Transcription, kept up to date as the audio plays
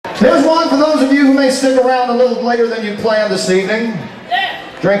stick around a little later than you planned this evening.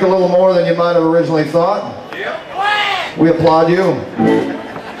 Drink a little more than you might have originally thought. We applaud you.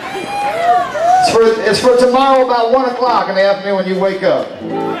 It's for tomorrow about 1 o'clock in the afternoon when you wake up.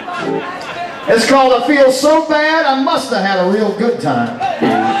 It's called I Feel So Bad I Must Have Had a Real Good Time.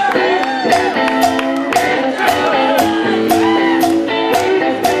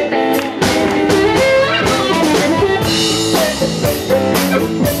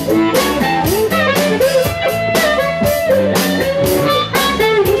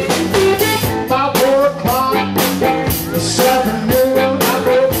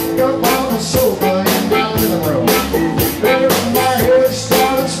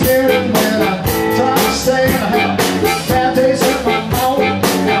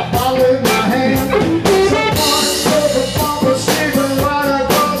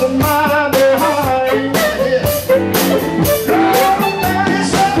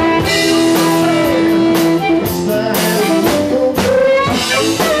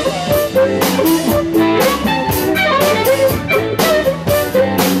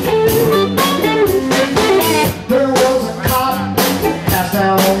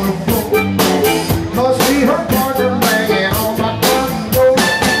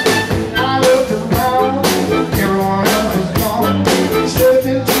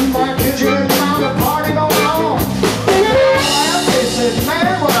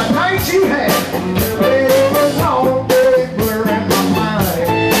 Man, what a night you had!